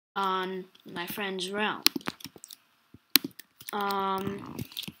on my friend's realm.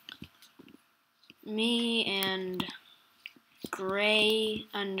 Me and Gray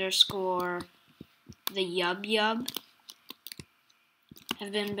underscore the Yub Yub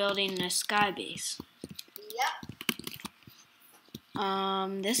have been building a sky base.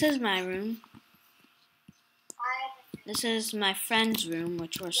 Yep. This is my room. This is my friend's room,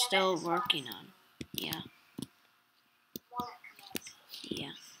 which we're still working on. Yeah.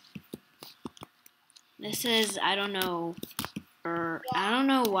 Yeah. This is, I don't know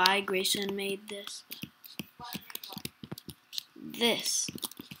why Grayson made this. This.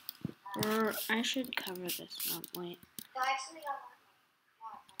 Or I should cover this up. Wait. No, actually,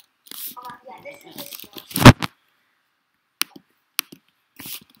 yeah, this is his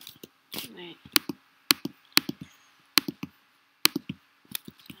Wait.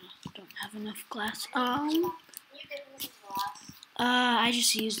 Don't have enough glass. You can use glass. I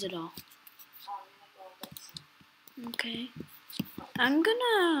just used it all. Okay. I'm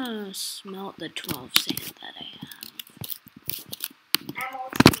gonna smelt the 12 sand that I have.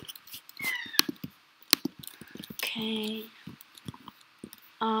 Okay.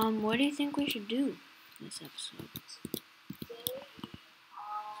 What do you think we should do this episode?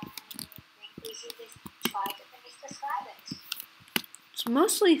 We should just try to finish the sky base. It's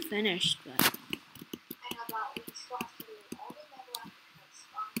mostly finished, but I know, but we still have to do all the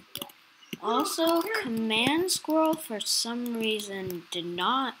nether also, Command Squirrel for some reason did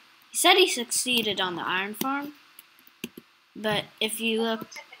not. He said he succeeded on the iron farm, but if you look,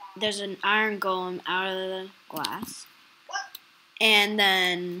 there's an iron golem out of the glass. And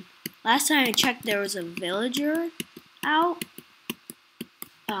then last time I checked, there was a villager out.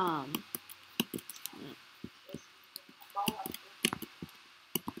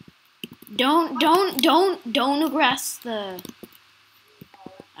 Don't aggress the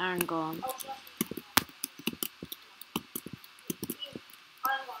iron golem.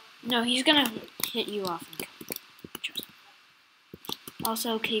 No, he's gonna hit you off.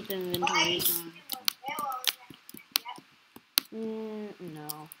 Also, keep inventories on.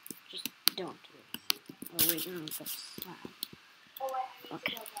 No, just don't do it. Oh wait, no, it's a slab.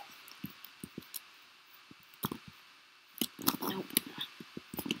 Okay. Nope.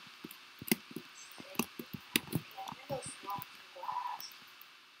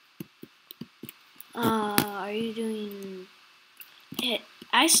 Are you doing it?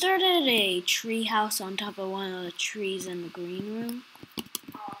 I started a tree house on top of one of the trees in the green room.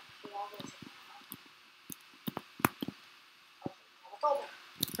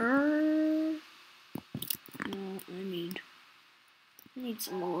 No, I need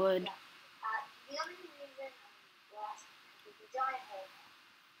some wood.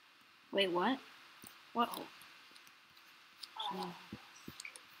 Wait, what? What hole?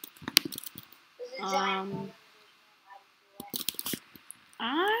 I'm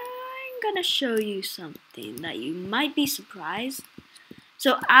gonna show you something that you might be surprised.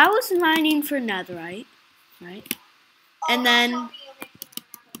 So I was mining for netherite, right? And then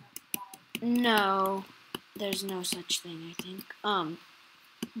no, there's no such thing, I think.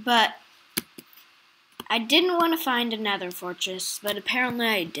 But I didn't want to find a nether fortress, but apparently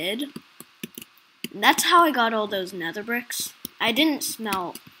I did. And that's how I got all those nether bricks. I didn't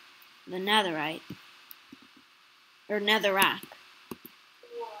smelt the netherite or netherrack.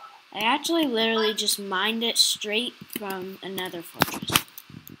 I actually literally just mined it straight from a nether fortress.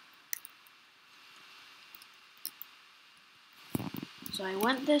 So I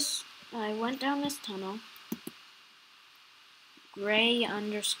went down this tunnel. Gray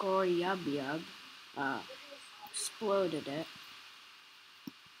underscore Yub Yub exploded it.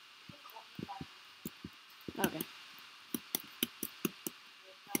 Okay.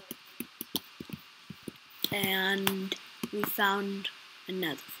 And we found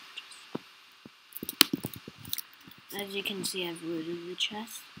another fortress. As you can see, I've looted the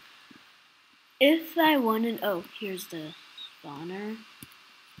chest. If I wanted, oh, here's the spawner. It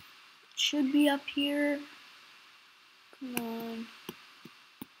should be up here. Come on.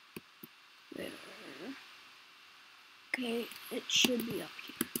 There. Okay, it should be up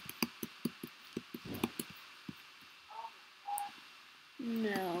here.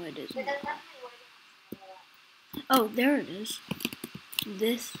 No, it isn't. Oh, there it is.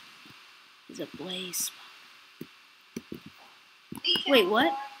 This is a blaze spot. Wait,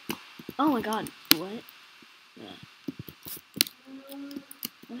 what? Oh my god, what?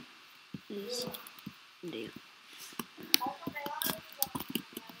 What is the...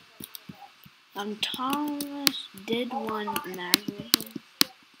 Thomas did one magnet.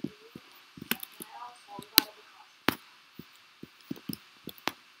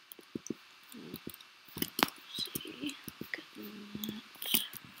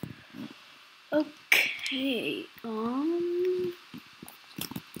 Okay,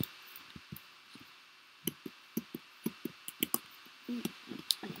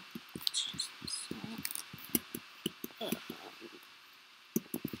 it's just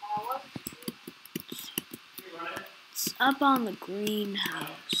it's up on the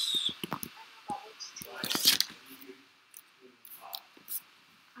greenhouse.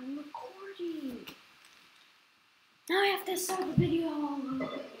 I'm recording. Now I have to start the video.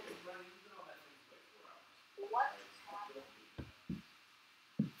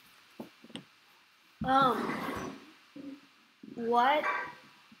 What?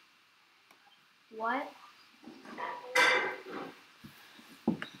 What?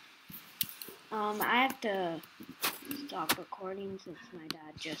 I have to stop recording since my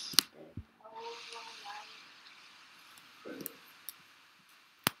dad just did.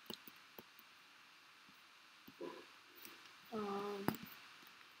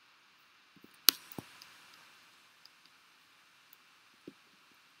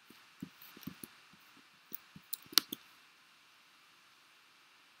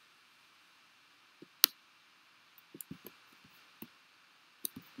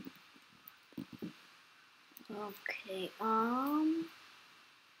 Okay, I'm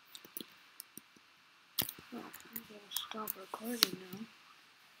gonna stop recording now.